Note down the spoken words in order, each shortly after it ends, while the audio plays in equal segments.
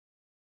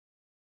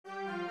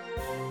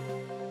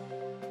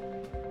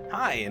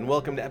Hi, and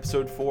welcome to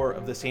episode 4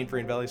 of the St.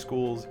 Vrain Valley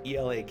Schools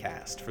ELA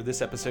cast. For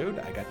this episode,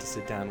 I got to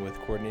sit down with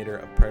Coordinator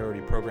of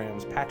Priority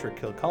Programs Patrick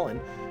Kilkullen,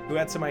 who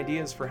had some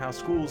ideas for how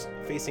schools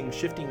facing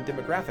shifting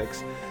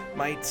demographics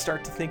might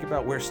start to think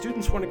about where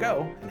students want to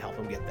go and help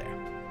them get there.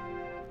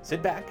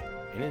 Sit back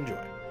and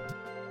enjoy.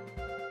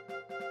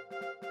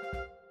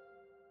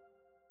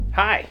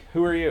 Hi,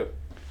 who are you?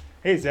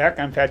 Hey, Zach,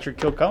 I'm Patrick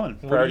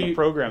Kilkullen, Priority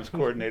Programs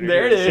Coordinator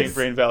There here it at is. St.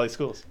 Vrain Valley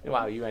Schools.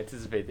 Wow, you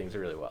anticipate things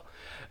really well.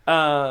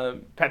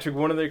 Patrick,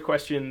 one of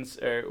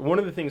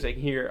the things I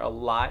hear a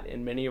lot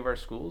in many of our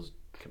schools,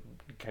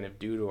 kind of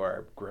due to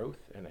our growth,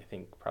 and I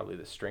think probably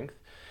the strength,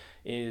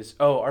 is,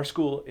 our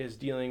school is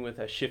dealing with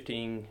a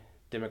shifting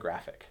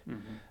demographic,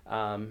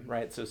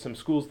 right? So some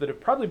schools that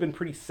have probably been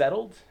pretty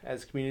settled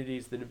as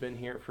communities that have been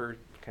here for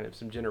kind of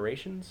some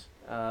generations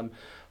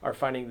are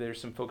finding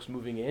there's some folks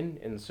moving in,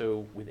 and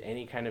so with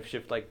any kind of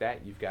shift like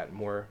that, you've got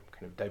more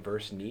kind of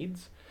diverse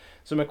needs.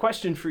 So my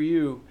question for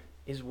you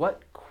is,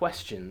 what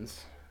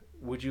questions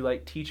would you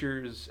like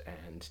teachers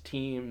and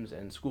teams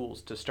and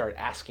schools to start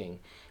asking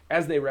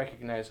as they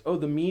recognize,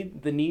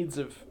 the needs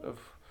of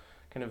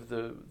kind of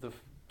the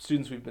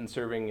students we've been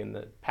serving in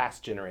the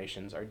past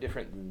generations are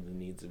different than the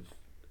needs of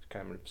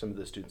kind of some of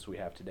the students we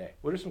have today?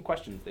 What are some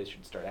questions they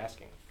should start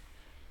asking?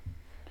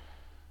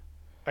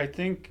 I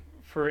think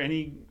for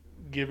any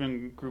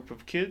given group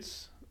of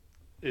kids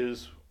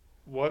is,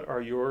 what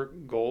are your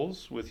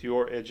goals with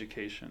your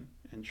education,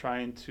 and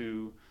trying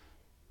to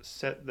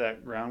set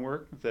that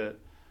groundwork that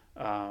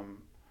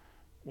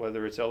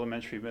whether it's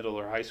elementary, middle,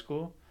 or high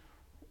school,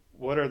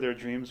 what are their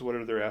dreams, what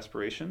are their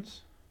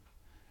aspirations,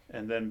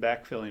 and then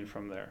backfilling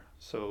from there.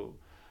 So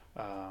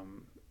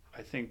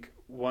I think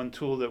one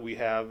tool that we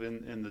have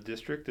in the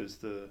district is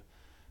the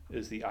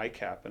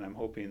ICAP, and I'm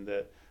hoping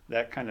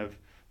that kind of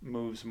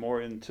moves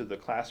more into the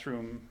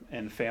classroom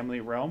and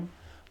family realm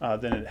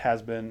than it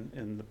has been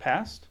in the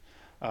past,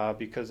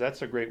 because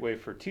that's a great way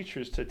for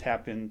teachers to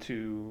tap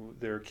into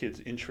their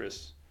kids'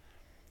 interests,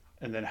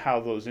 and then how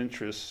those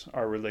interests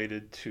are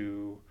related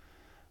to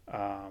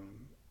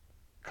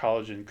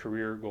college and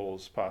career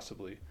goals,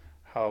 possibly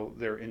how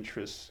their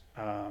interests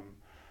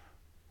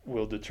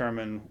will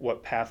determine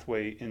what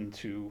pathway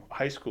into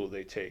high school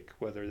they take,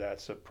 whether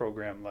that's a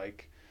program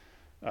like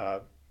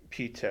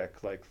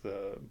P-Tech, like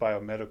the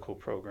biomedical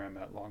program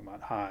at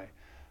Longmont High,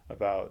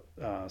 about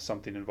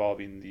something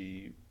involving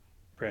the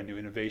brand new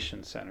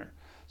innovation center.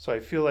 So I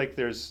feel like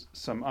there's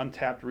some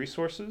untapped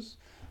resources.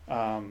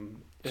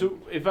 So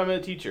if I'm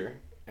a teacher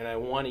and I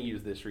want to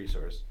use this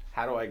resource,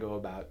 how do I go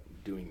about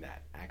doing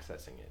that,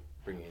 accessing it,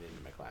 bringing it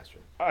into my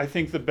classroom? I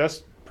think the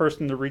best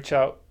person to reach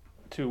out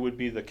to would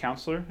be the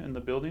counselor in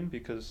the building,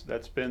 because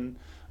that's been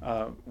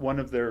one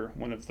of the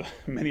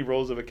many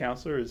roles of a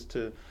counselor, is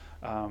to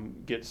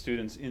get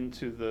students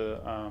into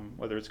the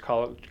whether it's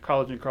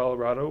college in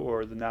Colorado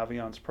or the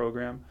Naviance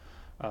program,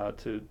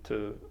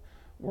 to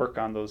work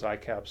on those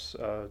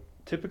ICAPs,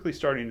 typically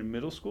starting in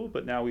middle school,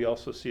 but now we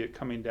also see it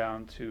coming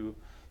down to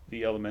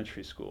the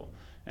elementary school.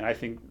 And I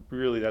think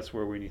really that's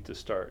where we need to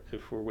start.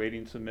 If we're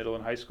waiting to middle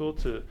and high school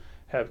to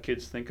have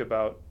kids think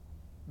about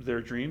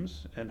their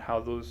dreams and how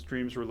those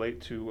dreams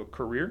relate to a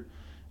career,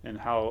 and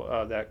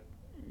how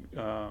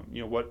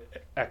what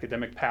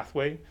academic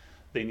pathway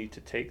they need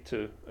to take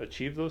to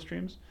achieve those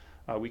dreams,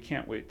 we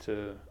can't wait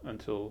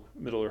until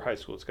middle or high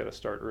school. It's got to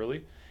start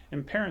early,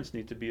 and parents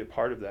need to be a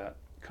part of that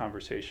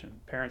conversation.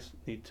 Parents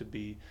need to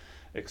be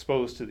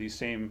exposed to these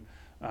same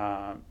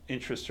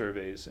interest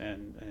surveys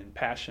and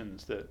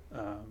passions that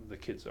the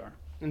kids are.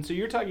 And so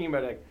you're talking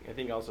about, I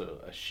think,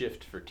 also a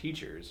shift for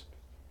teachers,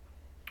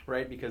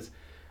 right? Because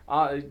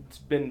it's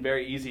been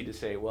very easy to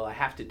say, well, I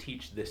have to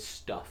teach this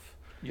stuff.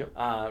 Yep.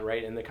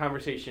 Right? And the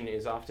conversation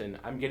is often,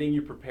 I'm getting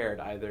you prepared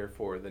either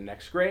for the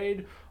next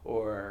grade,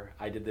 or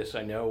I did this,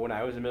 I know, when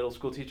I was a middle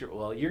school teacher.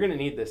 Well, you're going to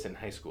need this in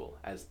high school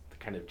as the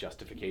kind of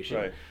justification.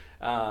 Right.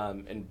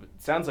 And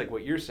it sounds like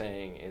what you're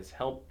saying is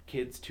help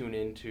kids tune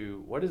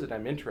into, what is it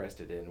I'm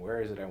interested in?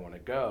 Where is it I want to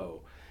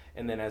go?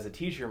 And then as a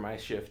teacher, my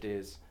shift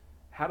is,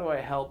 how do I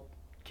help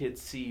kids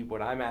see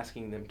what I'm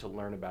asking them to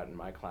learn about in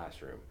my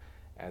classroom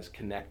as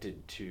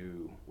connected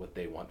to what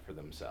they want for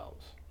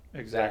themselves?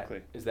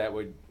 Exactly. Is that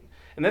what...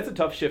 And that's a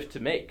tough shift to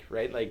make,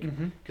 right? Like,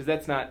 because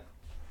that's not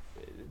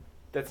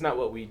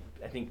what we,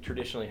 I think,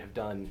 traditionally have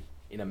done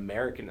in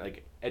American,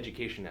 like,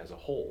 education as a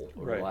whole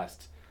over the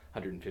last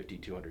 150,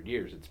 200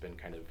 years. It's been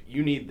kind of,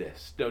 you need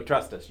this. Don't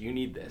trust us. You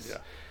need this.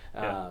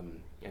 Yeah.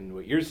 And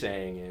what you're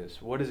saying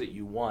is, what is it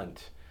you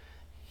want?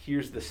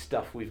 Here's the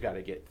stuff we've got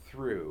to get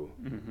through.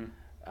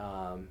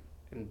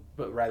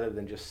 But rather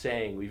than just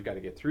saying we've got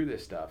to get through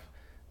this stuff,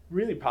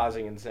 really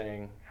pausing and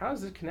saying, how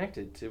is this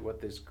connected to what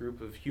this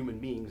group of human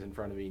beings in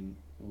front of me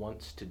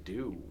wants to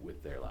do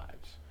with their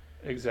lives?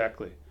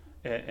 Exactly.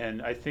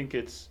 And I think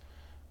it's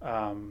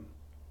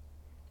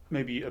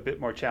maybe a bit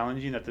more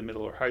challenging at the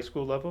middle or high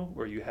school level,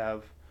 where you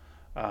have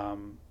a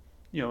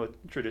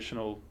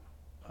traditional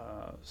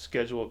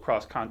schedule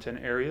across content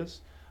areas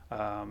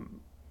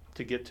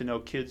to get to know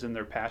kids and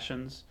their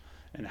passions,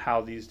 and how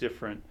these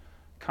different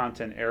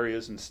content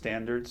areas and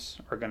standards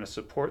are going to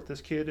support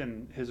this kid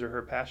and his or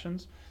her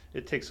passions,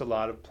 it takes a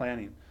lot of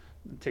planning.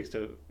 It takes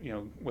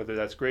whether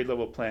that's grade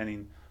level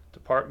planning,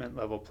 department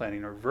level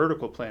planning, or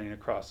vertical planning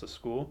across the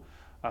school.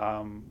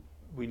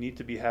 We need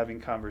to be having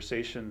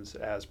conversations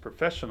as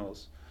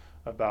professionals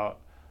about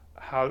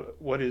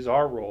what is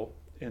our role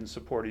in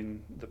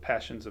supporting the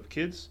passions of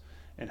kids,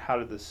 and how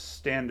do the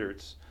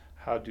standards,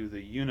 how do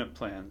the unit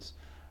plans,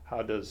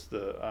 how does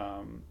the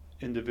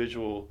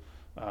individual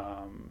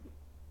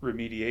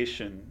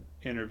remediation,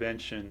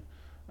 intervention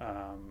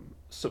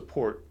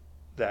support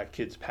that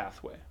kid's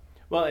pathway.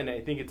 Well, and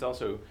I think it's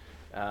also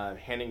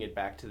handing it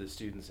back to the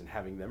students and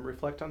having them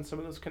reflect on some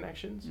of those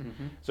connections.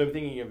 Mm-hmm. So I'm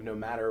thinking of, no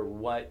matter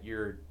what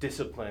your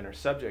discipline or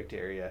subject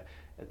area,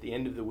 at the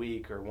end of the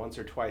week or once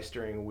or twice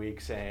during a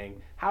week,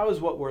 saying, how is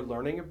what we're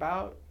learning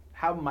about,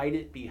 how might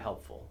it be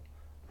helpful,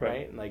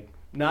 right? And like,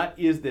 not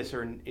is this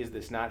or is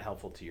this not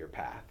helpful to your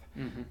path,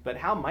 mm-hmm. but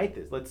how might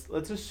this?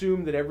 Let's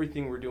assume that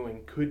everything we're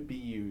doing could be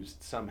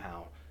used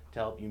somehow to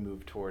help you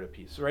move toward a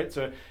piece, right?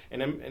 So,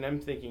 and I'm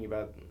thinking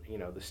about,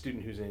 the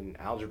student who's in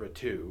Algebra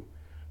 2,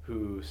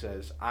 who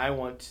says, I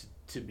want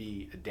to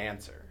be a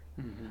dancer,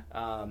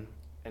 mm-hmm.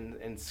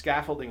 And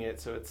scaffolding it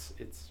so it's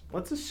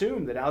let's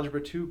assume that Algebra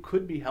 2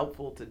 could be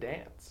helpful to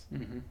dance.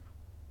 Mm-hmm.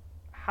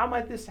 How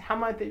might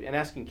they, and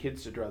asking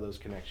kids to draw those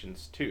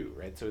connections too,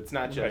 right? So it's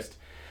not just,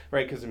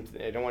 right, because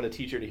I don't want a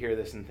teacher to hear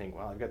this and think,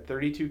 well, I've got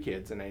 32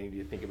 kids and I need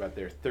to think about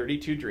their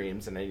 32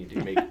 dreams and I need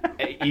to make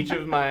each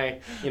of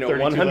my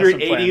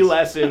 180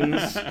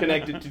 lessons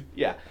connected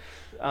to,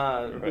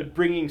 but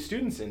bringing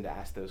students in to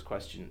ask those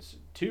questions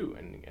too,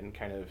 and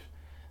kind of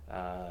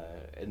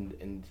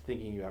and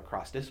thinking about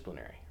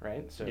cross-disciplinary,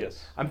 right? So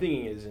yes. I'm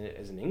thinking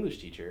as an English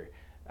teacher,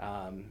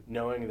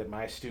 knowing that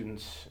my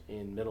students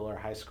in middle or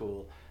high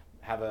school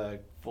have a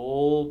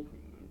full,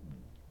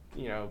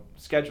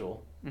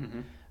 schedule,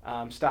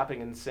 mm-hmm.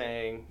 Stopping and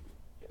saying,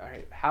 all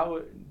right,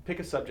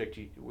 pick a subject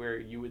where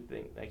you would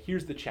think, like,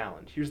 here's the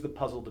challenge, here's the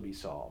puzzle to be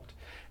solved.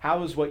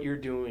 How is what you're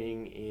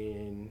doing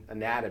in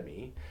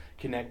anatomy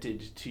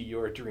connected to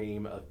your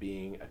dream of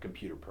being a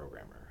computer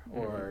programmer, mm-hmm.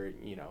 or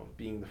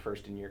being the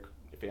first in your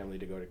family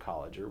to go to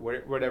college, or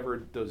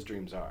whatever those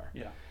dreams are?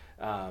 Yeah.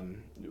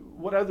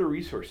 What other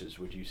resources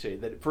would you say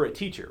that for a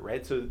teacher,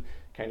 right? So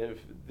kind of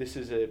this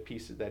is a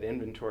piece of that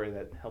inventory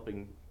that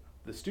helping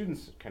the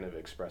students kind of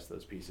express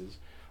those pieces.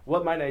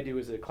 What might I do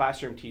as a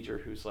classroom teacher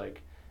who's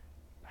like,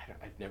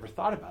 I've never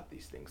thought about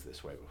these things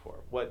this way before?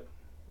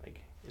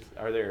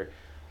 Are there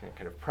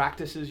kind of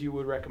practices you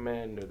would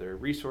recommend? Are there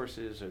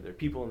resources? Are there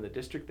people in the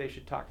district they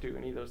should talk to?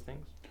 Any of those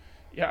things?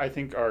 Yeah, I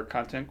think our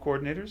content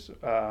coordinators,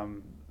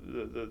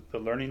 the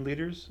learning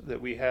leaders that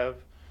we have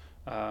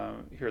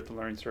here at the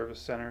Learning Service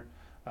Center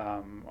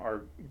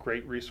are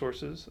great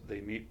resources.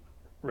 They meet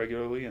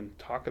regularly and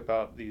talk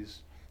about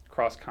these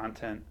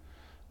cross-content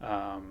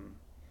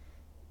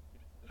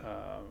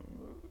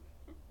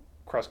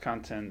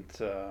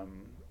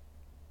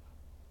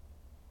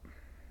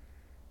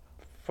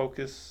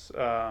focus,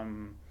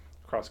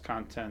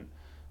 cross-content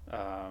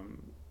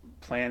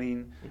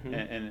planning, mm-hmm.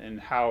 and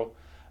how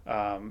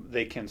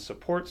they can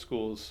support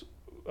schools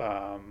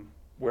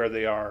where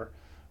they are,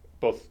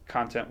 both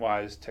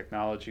content-wise,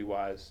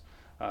 technology-wise.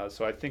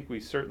 So I think we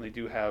certainly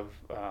do have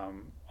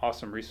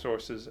awesome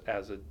resources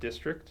as a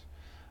district.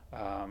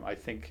 I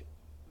think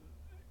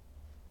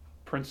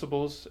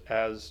principals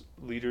as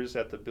leaders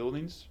at the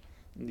buildings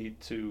need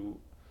to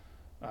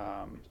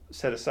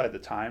set aside the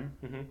time,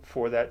 mm-hmm.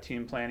 for that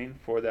team planning,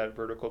 for that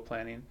vertical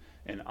planning,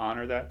 and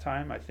honor that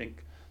time. I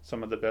think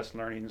some of the best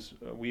learnings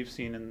we've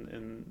seen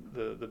in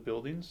the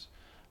buildings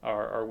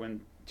are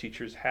when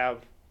teachers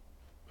have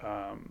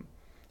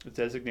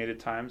designated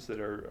times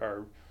that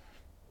are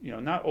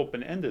not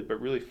open-ended,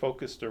 but really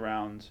focused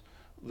around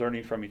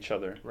learning from each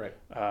other, right?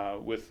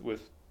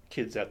 With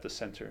kids at the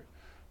center.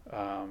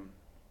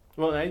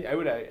 Well, I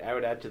would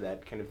add to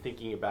that, kind of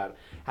thinking about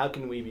how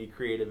can we be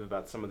creative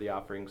about some of the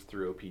offerings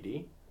through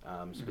OPD,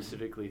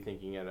 specifically mm-hmm.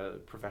 thinking at a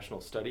professional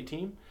study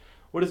team.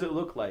 What does it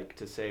look like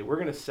to say, we're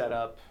going to set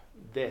up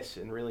this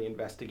and really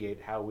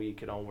investigate how we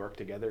can all work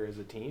together as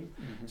a team?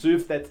 Mm-hmm. So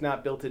if that's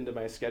not built into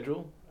my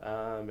schedule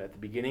at the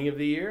beginning of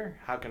the year,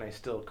 how can I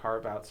still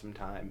carve out some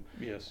time,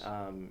 yes,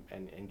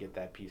 and get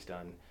that piece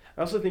done?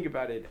 I also think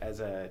about it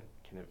as a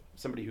kind of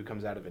somebody who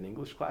comes out of an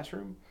English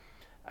classroom.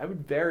 I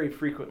would very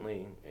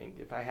frequently,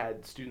 if I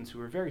had students who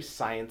were very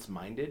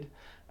science-minded,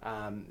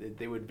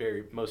 they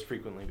would most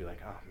frequently be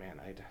like, oh man,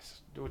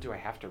 do I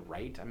have to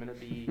write? I'm going to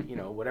be,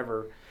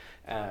 whatever.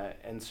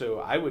 And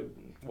so I would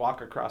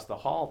walk across the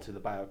hall to the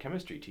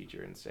biochemistry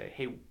teacher and say,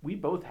 hey, we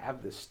both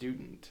have this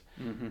student.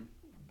 Mm-hmm.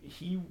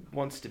 He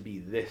wants to be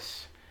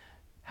this.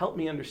 Help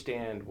me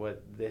understand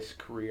what this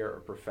career or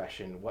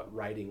profession, what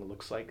writing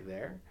looks like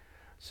there,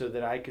 so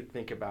that I could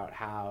think about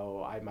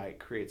how I might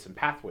create some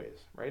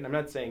pathways, right? And I'm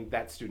not saying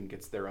that student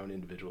gets their own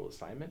individual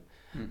assignment,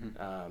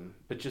 mm-hmm.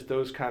 But just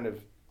those kind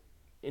of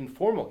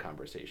informal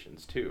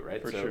conversations too,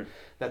 right? For sure.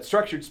 That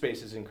structured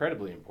space is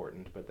incredibly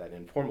important, but that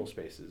informal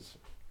space is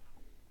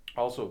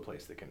also a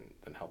place that can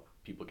help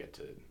people get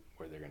to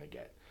where they're going to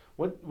get.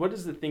 What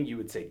is the thing you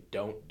would say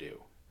don't do?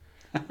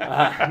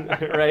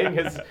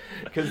 Right?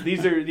 Because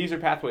these are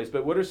pathways.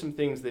 But what are some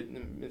things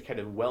that kind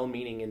of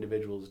well-meaning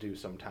individuals do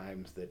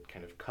sometimes that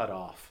kind of cut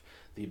off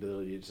the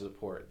ability to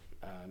support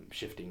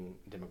shifting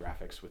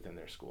demographics within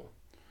their school?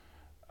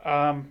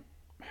 I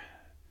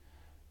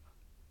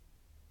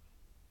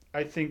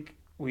think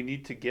we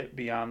need to get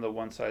beyond the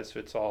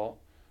one-size-fits-all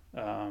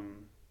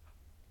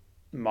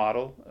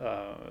model.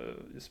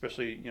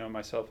 Especially,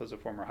 myself as a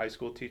former high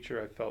school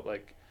teacher, I felt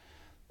like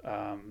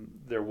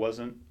there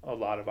wasn't a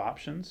lot of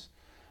options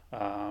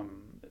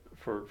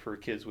for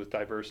kids with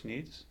diverse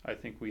needs. I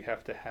think we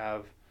have to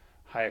have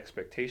high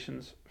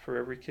expectations for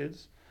every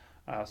kids.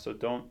 So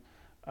don't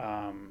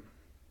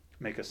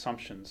make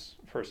assumptions,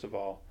 first of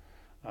all,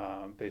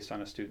 based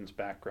on a student's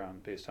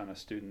background, based on a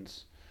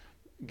student's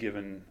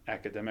given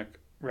academic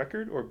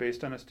record, or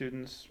based on a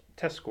student's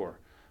test score.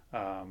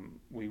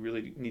 We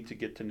really need to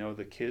get to know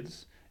the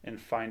kids and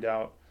find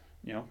out,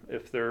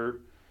 if they're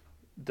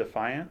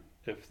defiant,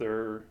 if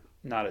they're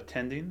not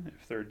attending,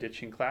 if they're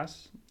ditching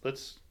class.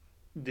 Let's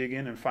dig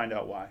in and find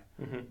out why.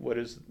 Mm-hmm. What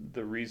is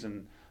the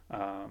reason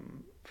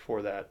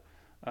for that?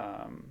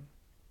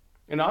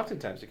 And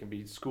oftentimes it can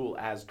be school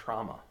as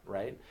trauma,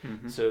 right?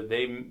 Mm-hmm. So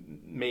they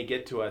may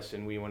get to us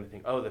and we want to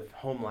think, oh, the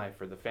home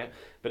life or the family.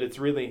 But it's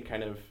really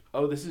kind of,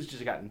 oh, this has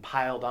just gotten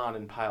piled on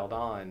and piled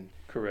on.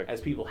 Correct. As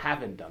people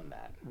haven't done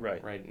that.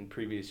 Right. Right. In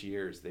previous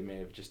years, they may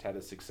have just had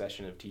a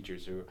succession of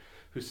teachers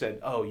who said,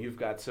 oh, you've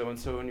got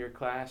so-and-so in your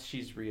class.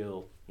 She's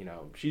real,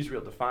 she's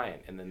real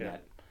defiant. And then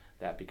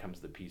that becomes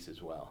the piece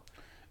as well.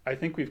 I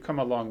think we've come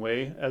a long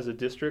way as a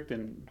district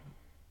in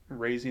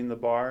raising the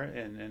bar,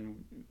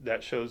 and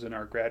that shows in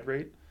our grad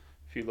rate.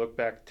 If you look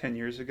back 10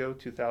 years ago,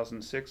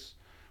 2006,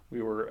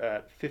 we were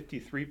at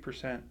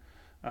 53%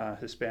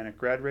 Hispanic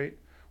grad rate.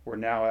 We're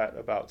now at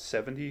about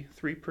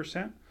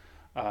 73%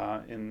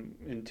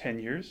 in 10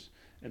 years,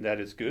 and that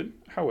is good.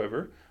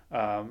 However,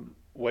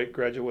 white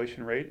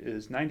graduation rate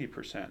is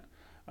 90%,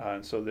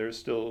 and so there's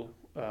still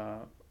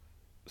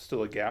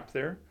a gap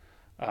there.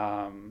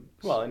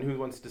 Well, and who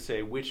wants to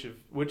say which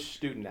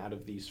student out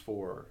of these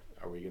four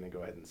are we going to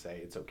go ahead and say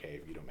it's okay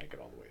if you don't make it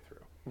all the way through?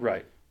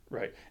 Right.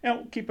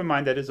 And keep in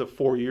mind that is a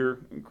 4-year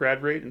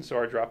grad rate, and so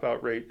our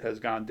dropout rate has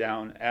gone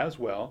down as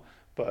well,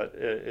 but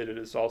it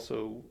is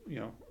also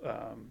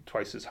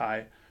twice as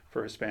high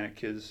for Hispanic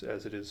kids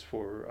as it is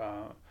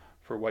for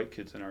white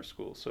kids in our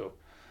school. So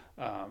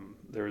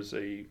there's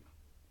a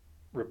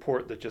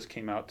report that just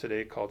came out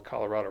today called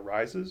Colorado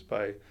Rises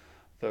by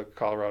the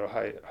Colorado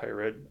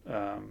Higher Ed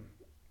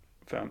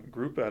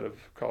group out of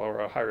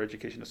Colorado Higher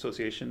Education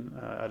Association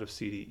out of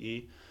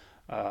CDE.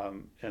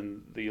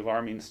 And the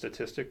alarming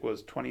statistic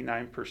was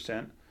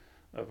 29%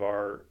 of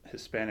our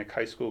Hispanic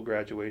high school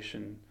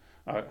graduation,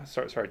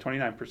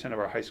 29% of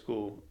our high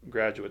school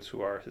graduates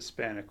who are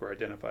Hispanic or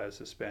identify as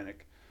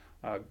Hispanic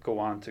go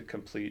on to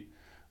complete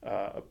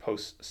a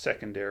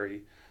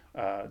post-secondary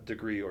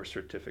degree or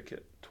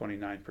certificate,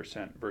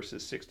 29%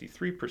 versus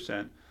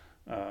 63%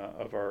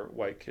 of our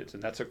white kids.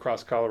 And that's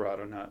across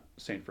Colorado, not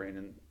St. Vrain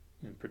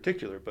in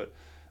particular, but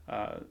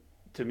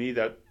to me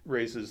that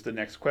raises the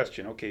next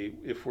question. Okay,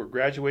 if we're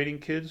graduating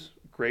kids,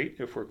 great.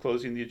 If we're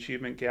closing the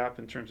achievement gap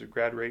in terms of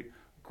grad rate,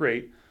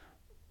 great.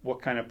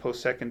 What kind of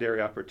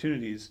post-secondary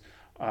opportunities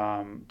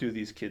do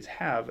these kids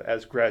have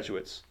as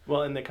graduates?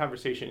 Well, in the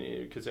conversation,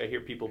 because I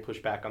hear people push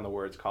back on the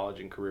words college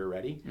and career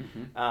ready,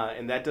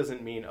 and that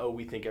doesn't mean,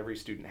 we think every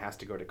student has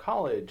to go to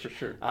college. For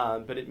sure.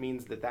 But it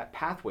means that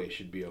pathway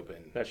should be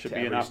open. That should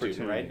be an opportunity.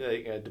 Student, right?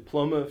 Like a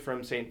diploma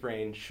from St.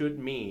 Vrain should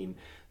mean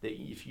that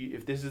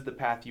if this is the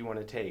path you want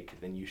to take,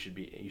 then you should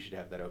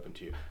have that open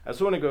to you. I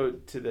also want to go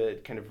to the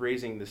kind of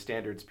raising the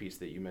standards piece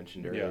that you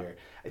mentioned earlier.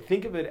 Yeah. I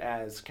think of it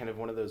as kind of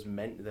one of those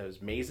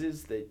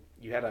mazes that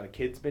you had on a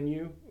kids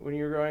menu when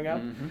you were growing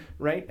up,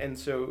 right? And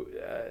so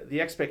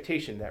the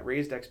expectation, that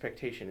raised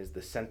expectation, is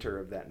the center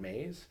of that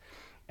maze.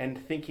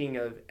 And thinking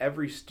of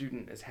every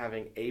student as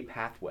having a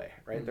pathway,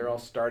 right? Mm-hmm. They're all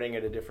starting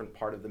at a different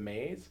part of the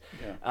maze.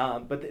 Yeah.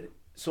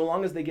 So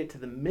long as they get to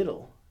the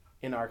middle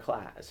in our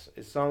class,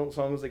 as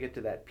long as they get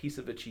to that piece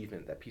of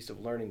achievement, that piece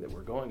of learning that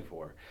we're going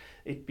for,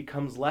 it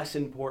becomes less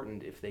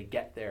important if they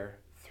get there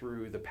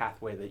through the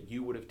pathway that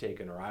you would have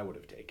taken or I would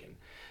have taken.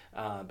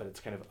 But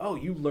it's kind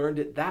of, you learned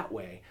it that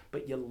way,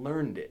 but you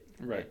learned it.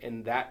 Right.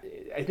 And that,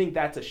 I think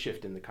that's a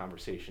shift in the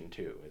conversation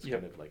too. It's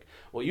kind of like,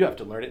 well, you have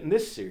to learn it in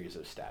this series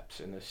of steps.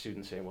 And the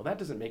student saying, well, that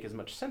doesn't make as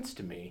much sense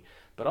to me,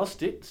 but I'll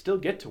still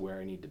get to where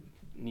I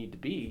need to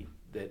be,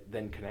 that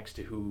then connects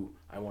to who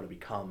I want to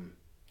become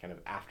kind of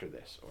after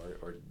this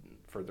or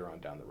further on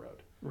down the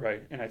road.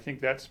 Right, and I think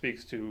that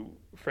speaks to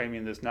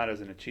framing this not as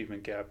an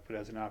achievement gap, but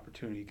as an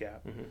opportunity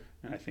gap. Mm-hmm.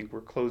 And I think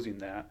we're closing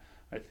that.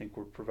 I think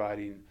we're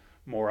providing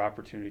more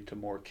opportunity to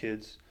more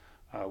kids.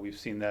 We've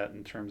seen that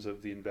in terms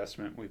of the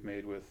investment we've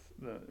made with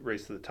the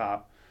Race to the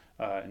Top,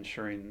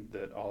 ensuring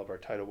that all of our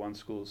Title I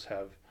schools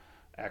have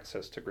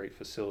access to great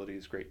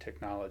facilities, great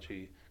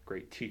technology,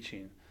 great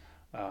teaching.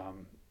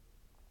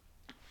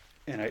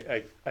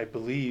 And I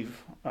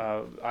believe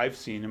I've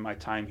seen in my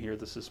time here,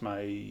 this is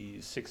my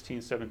 16th,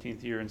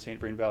 17th year in St.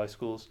 Vrain Valley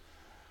Schools,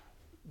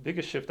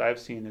 biggest shift I've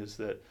seen is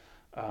that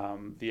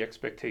the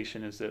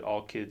expectation is that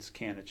all kids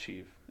can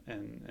achieve.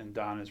 And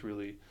Don is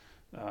really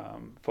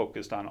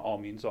focused on all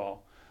means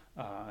all.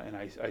 And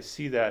I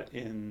see that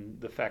in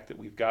the fact that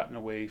we've gotten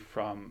away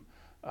from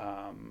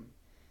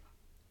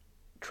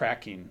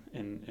tracking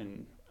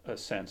in a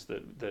sense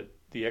that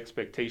the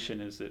expectation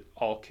is that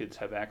all kids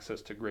have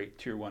access to great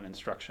Tier 1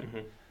 instruction. Mm-hmm.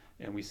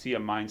 And we see a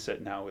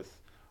mindset now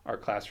with our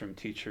classroom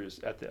teachers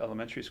at the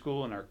elementary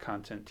school and our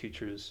content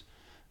teachers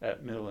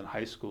at middle and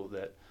high school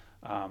that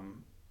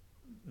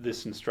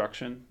this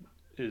instruction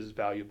is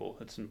valuable,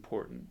 it's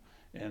important,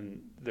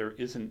 and there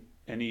isn't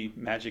any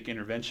magic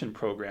intervention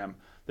program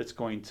that's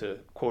going to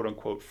quote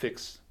unquote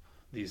fix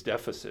these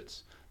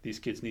deficits. These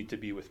kids need to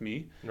be with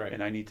me, right,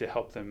 and I need to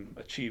help them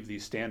achieve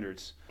these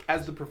standards.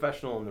 As the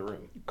professional in the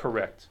room.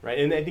 Correct. Right,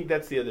 and I think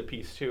that's the other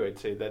piece too. I'd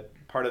say that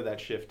part of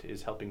that shift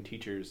is helping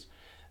teachers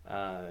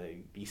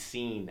be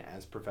seen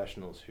as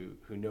professionals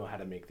who know how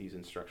to make these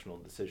instructional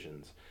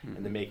decisions, mm-hmm,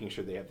 and then making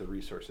sure they have the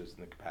resources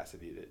and the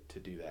capacity to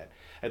do that.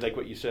 I'd like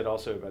what you said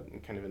also about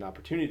kind of an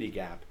opportunity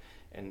gap,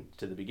 and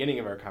to the beginning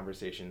of our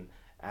conversation,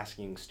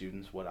 asking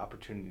students what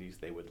opportunities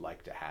they would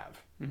like to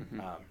have, mm-hmm,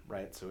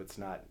 right? So it's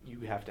not you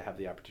have to have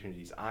the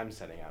opportunities I'm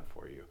setting out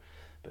for you,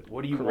 but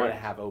what do you want to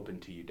have open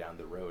to you down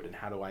the road, and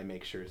how do I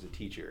make sure as a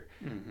teacher,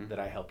 mm-hmm, that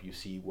I help you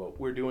see what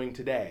we're doing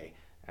today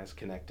as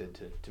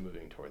connected to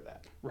moving toward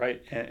that.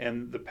 Right,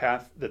 and the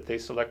path that they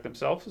select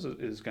themselves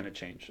is going to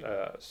change.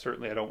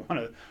 Certainly I don't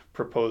want to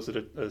propose that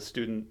a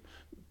student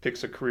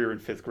picks a career in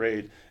 5th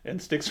grade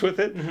and sticks with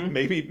it. Mm-hmm.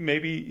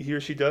 Maybe he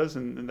or she does,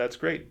 and that's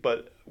great,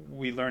 but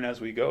we learn as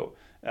we go.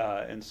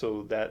 And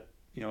so that,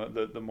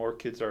 the more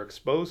kids are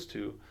exposed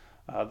to,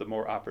 the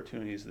more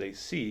opportunities they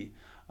see,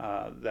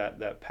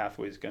 that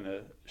pathway is going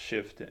to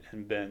shift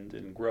and bend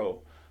and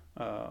grow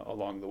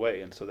along the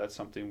way. And so that's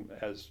something,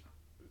 as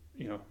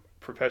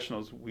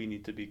professionals, we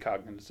need to be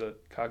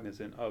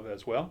cognizant of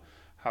as well.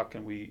 How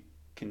can we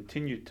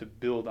continue to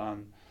build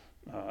on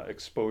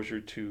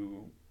exposure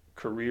to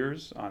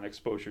careers, on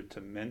exposure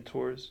to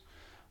mentors,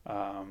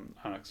 on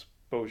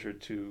exposure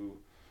to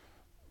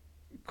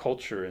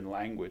culture and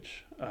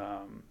language,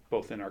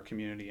 both in our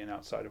community and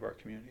outside of our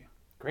community.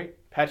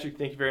 Great. Patrick,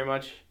 thank you very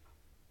much.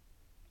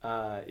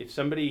 If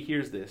somebody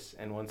hears this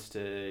and wants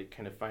to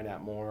kind of find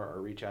out more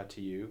or reach out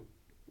to you,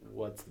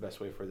 what's the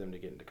best way for them to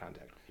get into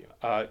contact with you?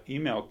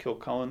 Email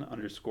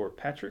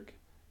Kilcullen_Patrick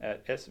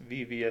at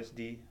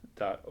svvsd.org.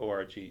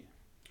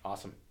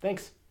 Awesome.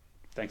 Thanks.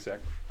 Thanks, Zach.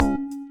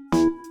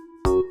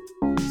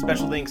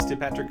 Special thanks to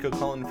Patrick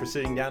Kilkullen for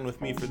sitting down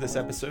with me for this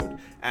episode.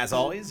 As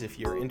always, if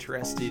you're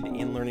interested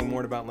in learning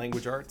more about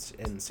language arts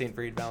in St.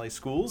 Vrain Valley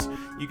Schools,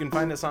 you can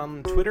find us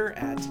on Twitter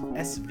at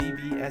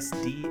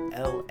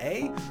svvsdla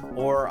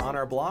or on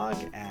our blog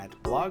at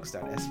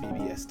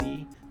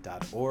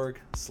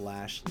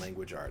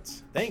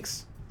blogs.svvsd.org/languagearts.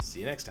 Thanks. See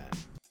you next time.